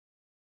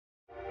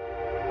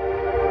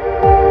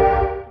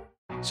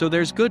So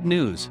there's good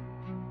news.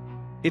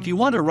 If you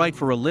want to write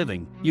for a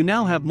living, you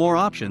now have more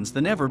options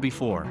than ever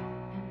before.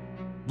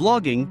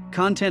 Blogging,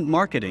 content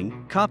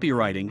marketing,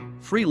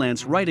 copywriting,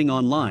 freelance writing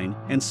online,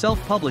 and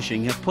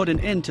self-publishing have put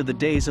an end to the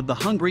days of the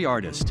hungry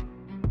artist.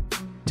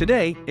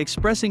 Today,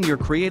 expressing your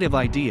creative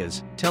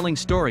ideas, telling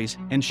stories,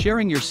 and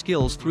sharing your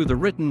skills through the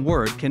written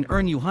word can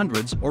earn you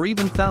hundreds or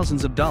even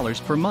thousands of dollars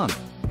per month.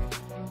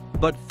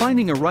 But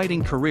finding a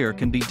writing career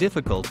can be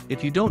difficult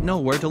if you don't know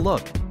where to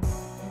look.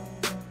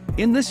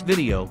 In this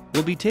video,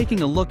 we'll be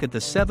taking a look at the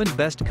 7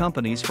 best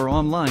companies for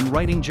online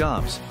writing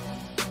jobs.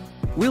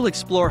 We'll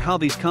explore how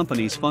these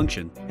companies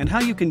function and how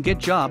you can get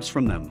jobs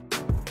from them.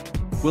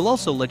 We'll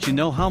also let you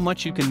know how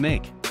much you can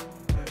make.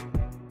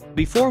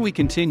 Before we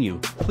continue,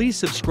 please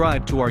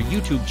subscribe to our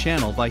YouTube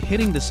channel by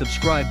hitting the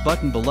subscribe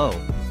button below,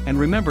 and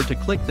remember to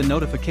click the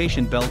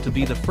notification bell to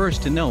be the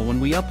first to know when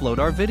we upload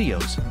our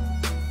videos.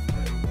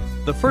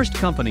 The first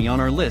company on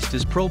our list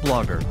is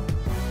ProBlogger.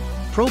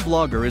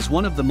 ProBlogger is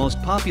one of the most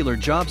popular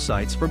job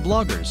sites for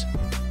bloggers.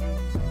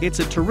 It's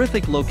a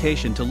terrific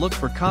location to look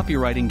for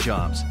copywriting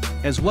jobs,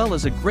 as well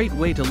as a great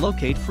way to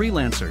locate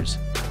freelancers.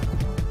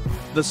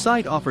 The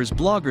site offers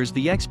bloggers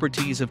the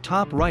expertise of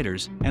top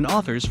writers and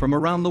authors from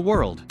around the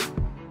world.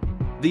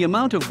 The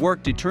amount of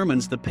work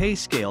determines the pay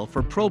scale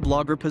for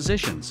ProBlogger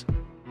positions.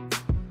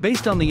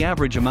 Based on the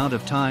average amount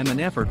of time and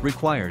effort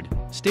required,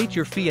 state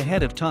your fee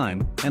ahead of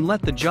time and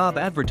let the job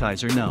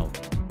advertiser know.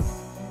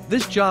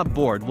 This job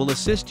board will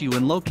assist you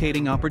in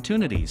locating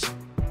opportunities.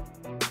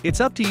 It's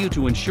up to you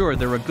to ensure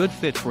they're a good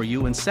fit for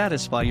you and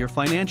satisfy your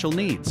financial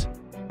needs.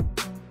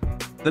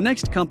 The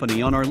next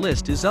company on our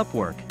list is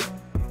Upwork.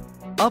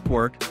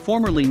 Upwork,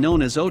 formerly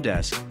known as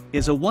Odesk,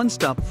 is a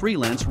one-stop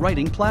freelance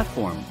writing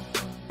platform.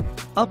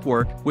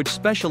 Upwork, which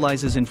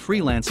specializes in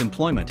freelance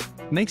employment,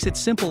 makes it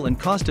simple and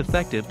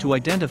cost-effective to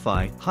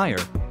identify,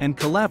 hire, and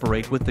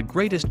collaborate with the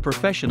greatest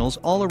professionals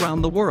all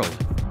around the world.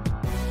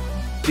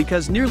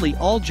 Because nearly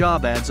all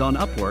job ads on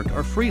Upwork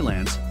are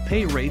freelance,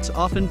 pay rates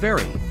often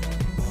vary.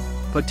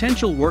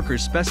 Potential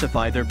workers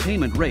specify their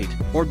payment rate,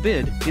 or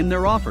bid, in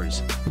their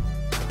offers.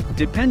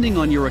 Depending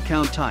on your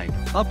account type,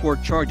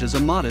 Upwork charges a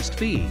modest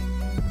fee.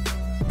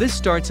 This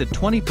starts at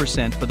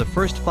 20% for the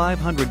first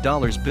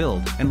 $500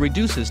 billed and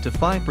reduces to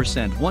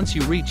 5% once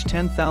you reach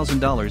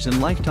 $10,000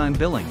 in lifetime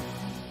billing.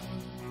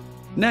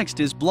 Next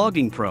is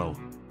Blogging Pro.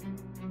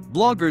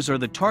 Bloggers are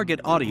the target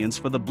audience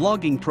for the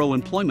Blogging Pro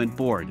Employment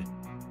Board.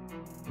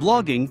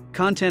 Blogging,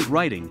 content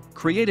writing,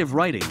 creative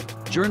writing,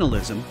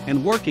 journalism,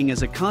 and working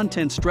as a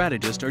content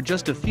strategist are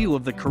just a few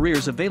of the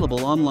careers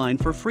available online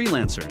for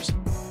freelancers.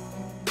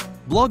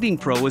 Blogging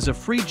Pro is a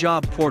free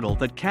job portal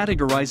that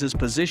categorizes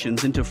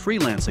positions into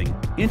freelancing,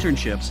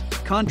 internships,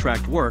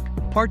 contract work,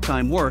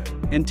 part-time work,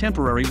 and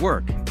temporary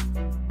work.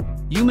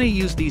 You may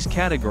use these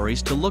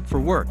categories to look for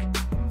work.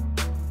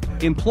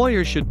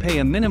 Employers should pay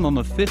a minimum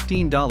of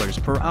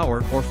 $15 per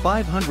hour or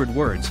 500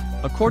 words,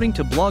 according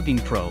to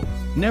Blogging Pro.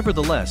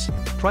 Nevertheless,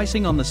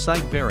 pricing on the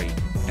site vary,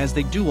 as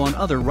they do on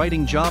other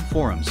writing job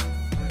forums.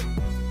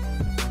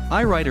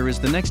 iWriter is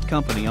the next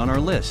company on our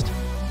list.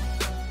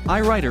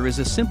 iWriter is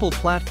a simple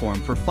platform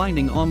for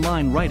finding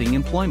online writing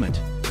employment.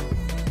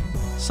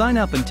 Sign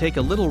up and take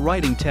a little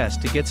writing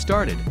test to get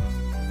started.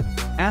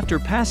 After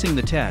passing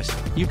the test,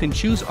 you can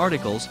choose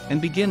articles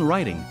and begin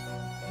writing.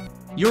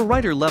 Your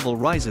writer level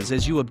rises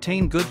as you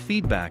obtain good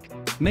feedback,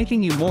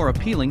 making you more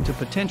appealing to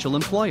potential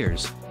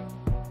employers.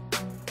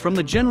 From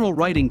the general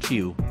writing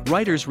queue,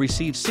 writers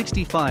receive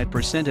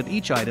 65% of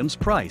each item's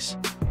price.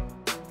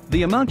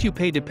 The amount you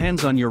pay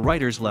depends on your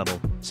writer's level,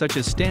 such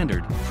as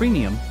Standard,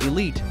 Premium,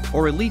 Elite,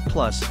 or Elite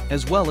Plus,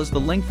 as well as the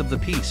length of the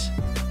piece.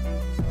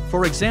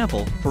 For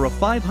example, for a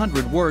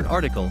 500-word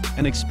article,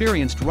 an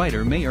experienced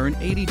writer may earn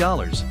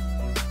 $80.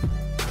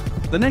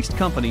 The next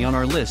company on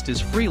our list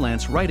is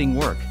Freelance Writing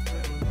Work.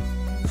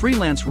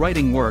 Freelance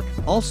Writing Work,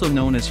 also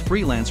known as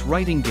Freelance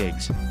Writing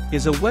Gigs,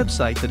 is a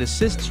website that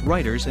assists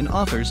writers and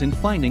authors in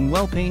finding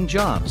well-paying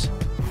jobs.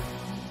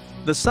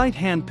 The site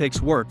handpicks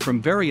work from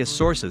various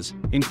sources,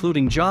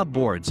 including job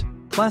boards,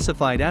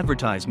 classified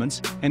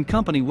advertisements, and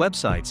company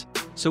websites,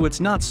 so it's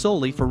not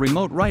solely for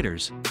remote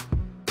writers.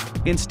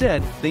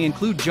 Instead, they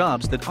include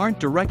jobs that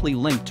aren't directly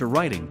linked to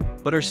writing,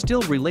 but are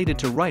still related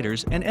to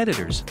writers and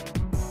editors.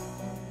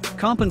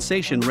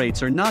 Compensation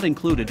rates are not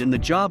included in the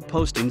job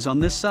postings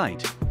on this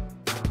site.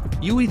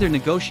 You either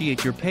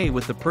negotiate your pay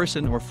with the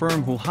person or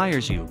firm who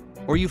hires you,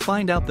 or you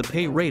find out the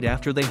pay rate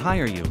after they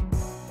hire you.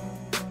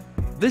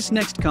 This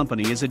next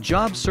company is a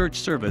job search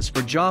service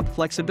for job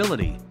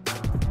flexibility.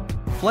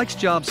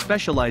 FlexJob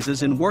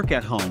specializes in work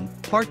at home,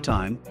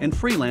 part-time, and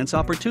freelance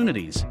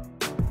opportunities.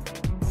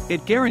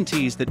 It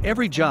guarantees that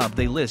every job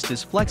they list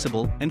is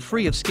flexible and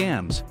free of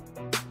scams.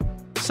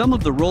 Some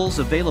of the roles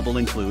available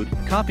include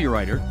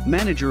copywriter,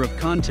 manager of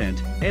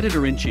content,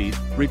 editor-in-chief,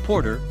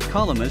 reporter,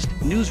 columnist,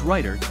 news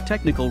writer,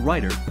 technical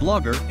writer,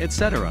 blogger,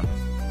 etc.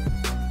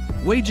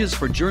 Wages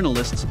for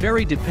journalists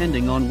vary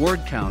depending on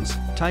word counts,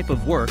 type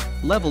of work,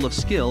 level of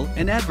skill,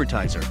 and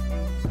advertiser.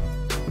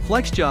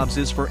 FlexJobs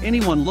is for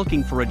anyone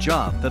looking for a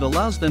job that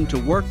allows them to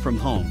work from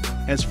home,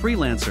 as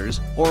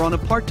freelancers, or on a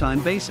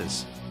part-time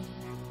basis.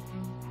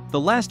 The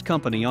last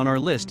company on our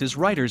list is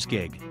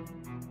WritersGig.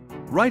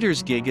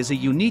 WritersGig is a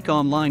unique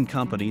online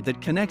company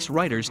that connects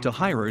writers to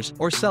hirers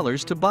or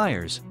sellers to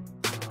buyers.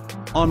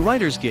 On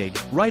WritersGig,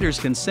 writers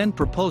can send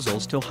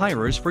proposals to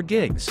hirers for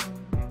gigs.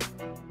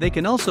 They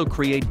can also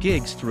create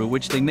gigs through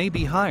which they may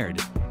be hired.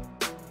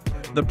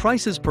 The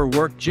prices per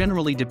work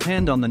generally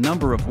depend on the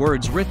number of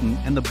words written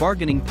and the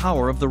bargaining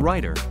power of the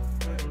writer.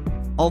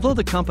 Although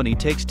the company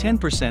takes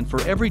 10%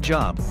 for every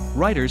job,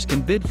 writers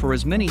can bid for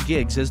as many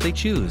gigs as they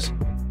choose.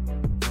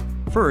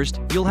 First,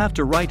 you'll have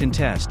to write and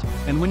test,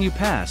 and when you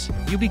pass,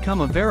 you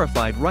become a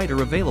verified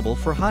writer available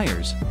for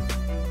hires.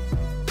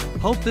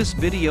 Hope this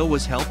video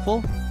was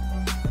helpful.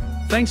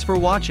 Thanks for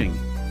watching.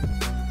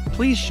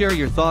 Please share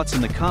your thoughts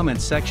in the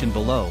comments section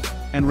below,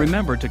 and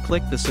remember to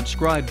click the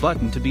subscribe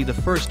button to be the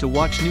first to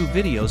watch new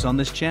videos on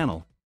this channel.